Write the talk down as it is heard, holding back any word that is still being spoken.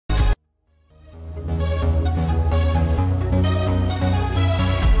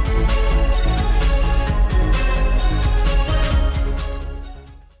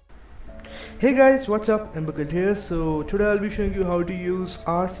Hey guys, what's up? Bucket here. So today I'll be showing you how to use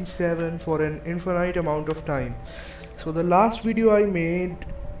RC-7 for an infinite amount of time. So the last video I made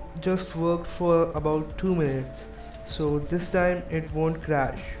just worked for about 2 minutes. So this time it won't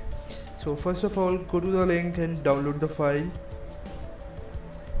crash. So first of all, go to the link and download the file.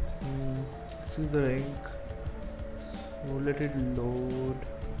 This is the link. So let it load.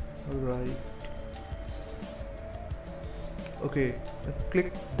 Alright. Okay,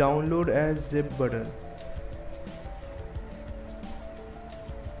 click download as zip button.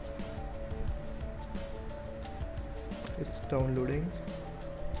 It's downloading.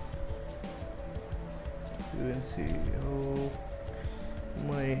 You can see, oh,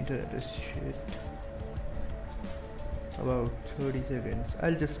 my internet is shit. About 30 seconds.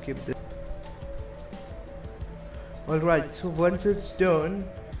 I'll just skip this. Alright, so once it's done,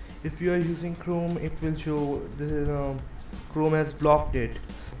 if you are using Chrome, it will show this is Chrome has blocked it.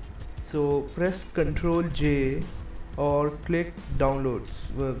 So press Ctrl J or click downloads.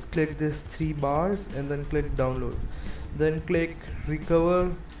 Click this 3 bars and then click download. Then click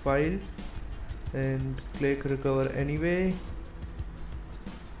recover file and click recover anyway,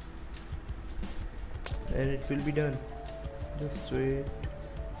 and it will be done. Just wait.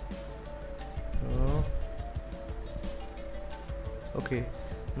 Okay,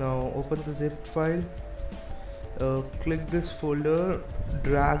 now open the zip file. Click this folder,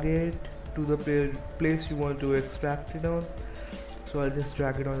 drag it to the place you want to extract it on. So I'll just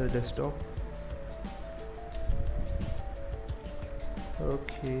drag it on the desktop.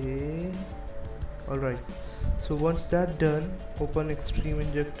 Okay, alright, so once that's done, open Extreme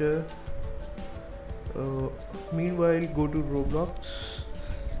Injector. Meanwhile, go to Roblox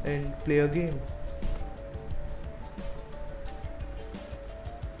and play a game.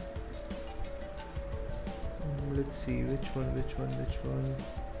 Let's see which one.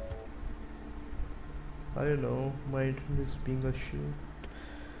 I don't know, my internet is being a shit,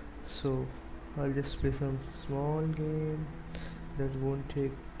 so I'll just play some small game that won't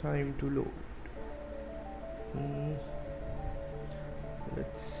take time to load.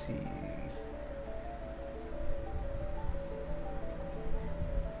 Let's see.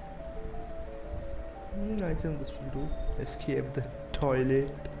 I think this will do. Escape the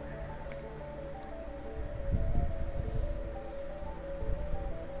toilet.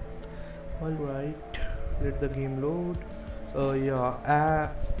 Alright, let the game load. Yeah,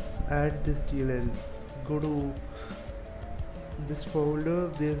 add this DLL. Go to this folder,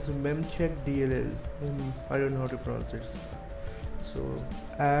 there's memcheck.dll. I don't know how to pronounce it. So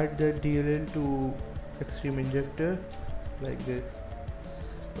add the DLL to Extreme Injector like this.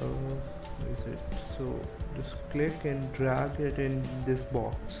 Is it? So just click and drag it in this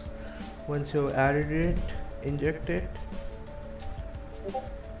box. Once you've added it, inject it.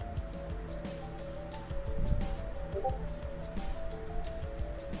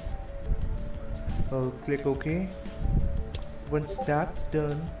 Click OK. Once that's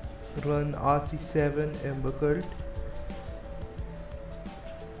done, run RC-7 embed.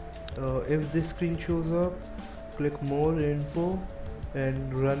 If this screen shows up, click more info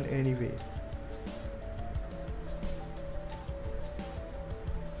and run anyway.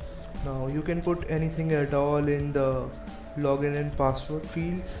 Now you can put anything at all in the login and password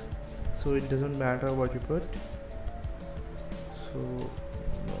fields, so it doesn't matter what you put. So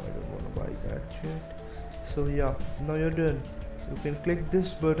no, I don't want to buy that shit. So yeah, now you're done. You can click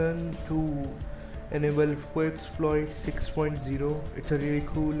this button to enable Quick Exploit 6.0. It's a really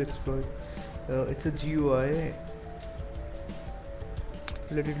cool exploit. It's a GUI.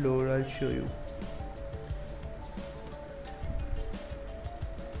 Let it load, I'll show you.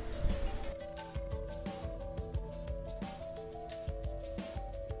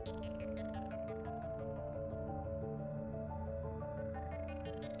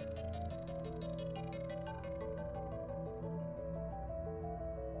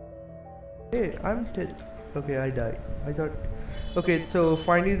 Hey, I'm dead. Okay, I died. I thought. Okay, so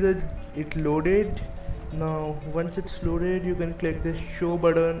finally it loaded. Now once it's loaded, you can click this show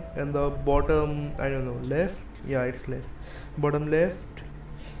button and the bottom, I don't know, left. Yeah, it's left. Bottom left.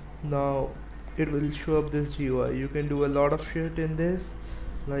 Now it will show up this GUI. You can do a lot of shit in this.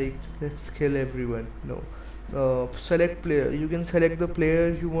 Like, let's kill everyone. No. Select player. You can select the player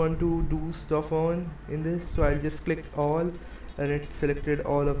you want to do stuff on in this. So I'll just click all, and it's selected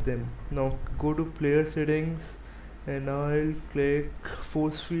all of them. Now go to player settings and I'll click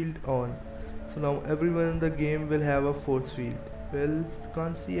force field on. So now everyone in the game will have a force field. Well,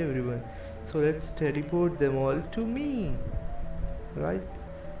 can't see everyone, so let's teleport them all to me. Right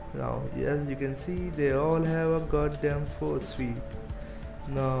now, as you can see, they all have a goddamn force field.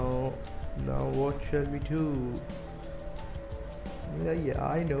 Now Now what shall we do? Yeah,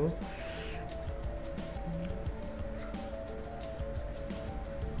 I know.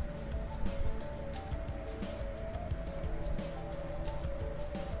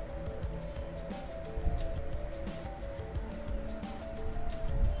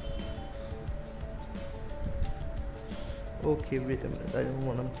 Okay, wait a minute, I don't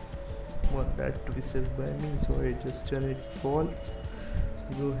want that to be saved by me, so I just turn it false.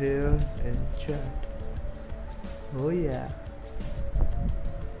 Go here and chat. Oh yeah.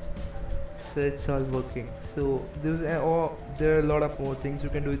 So it's all working. So this there are a lot of more things you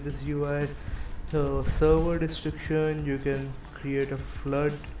can do with this UI. So server restriction, you can create a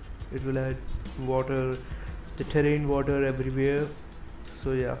flood. It will add water, the terrain water everywhere.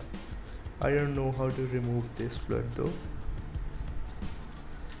 So yeah, I don't know how to remove this flood though.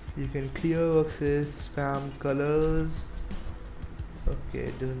 You can clear access, spam colors. Okay,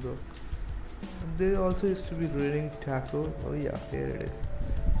 it doesn't work. There also used to be raining taco. Oh yeah, here it is.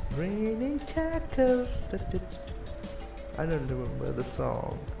 Raining tacos. I don't remember the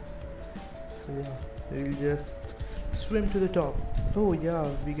song. So yeah, we'll just swim to the top. Oh yeah,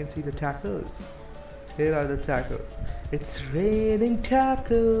 we can see the tacos. Here are the tacos. It's raining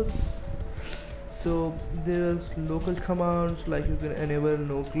tacos. So there's local commands like you can enable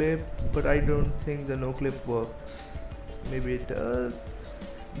no clip, but I don't think the no clip works. Maybe it does.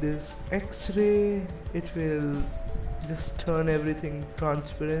 This X-ray, it will just turn everything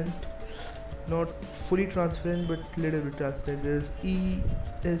transparent, not fully transparent but little bit transparent. There's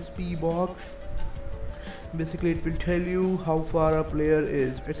ESP box. Basically it will tell you how far a player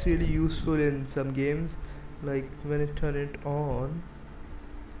is. It's really useful in some games, like when it turn it on.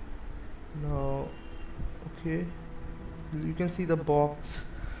 Now okay, you can see the box.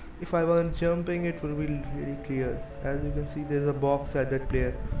 If I was jumping, it will be really clear. As you can see, there's a box at that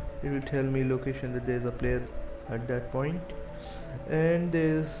player. It will tell me location that there's a player at that point. And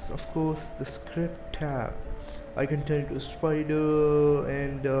there's of course the script tab. I can turn it to a spider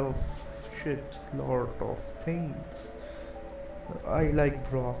and lot of things. I like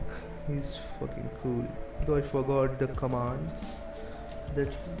Brock. He's fucking cool. Though I forgot the commands that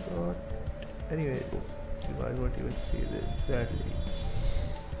he got. Anyways, I won't even see this sadly.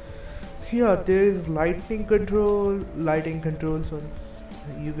 Yeah, there is lighting control. So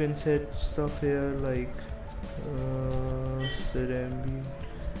you can set stuff here like set ambient,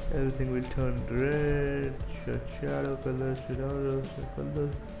 everything will turn red, set shadow color, set auto, set color,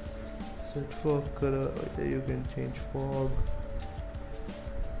 set fog color. There you can change fog.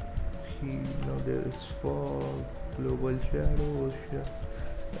 Now there is fog, global shadow,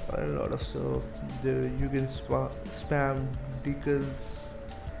 a lot of stuff. There you can spam decals.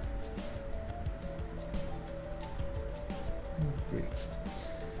 It's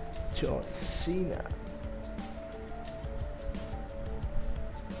John Cena.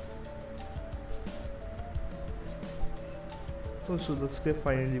 Oh, so the script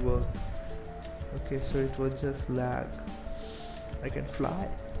finally worked. Okay, so it was just lag. I can fly.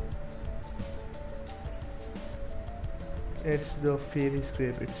 It's the fairy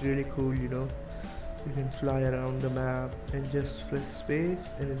script. It's really cool, you know. You can fly around the map and just press space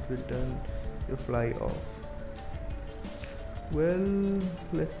and it will turn your fly off. Well,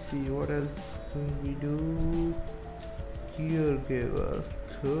 let's see what else can we do. Caregiver.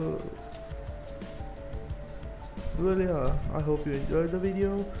 Cool. Well, yeah, I hope you enjoyed the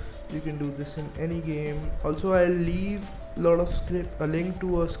video. You can do this in any game. Also, I'll leave a link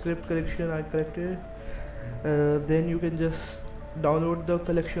to a script collection I collected. Then you can just download the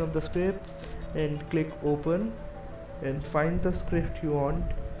collection of the scripts and click open and find the script you want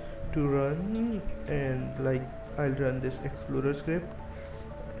to run, and like I'll run this explorer script,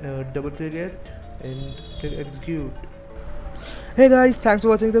 double click it and click execute. Hey guys, thanks for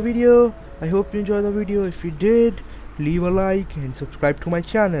watching the video. I hope you enjoyed the video. If you did, leave a like and subscribe to my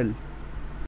channel.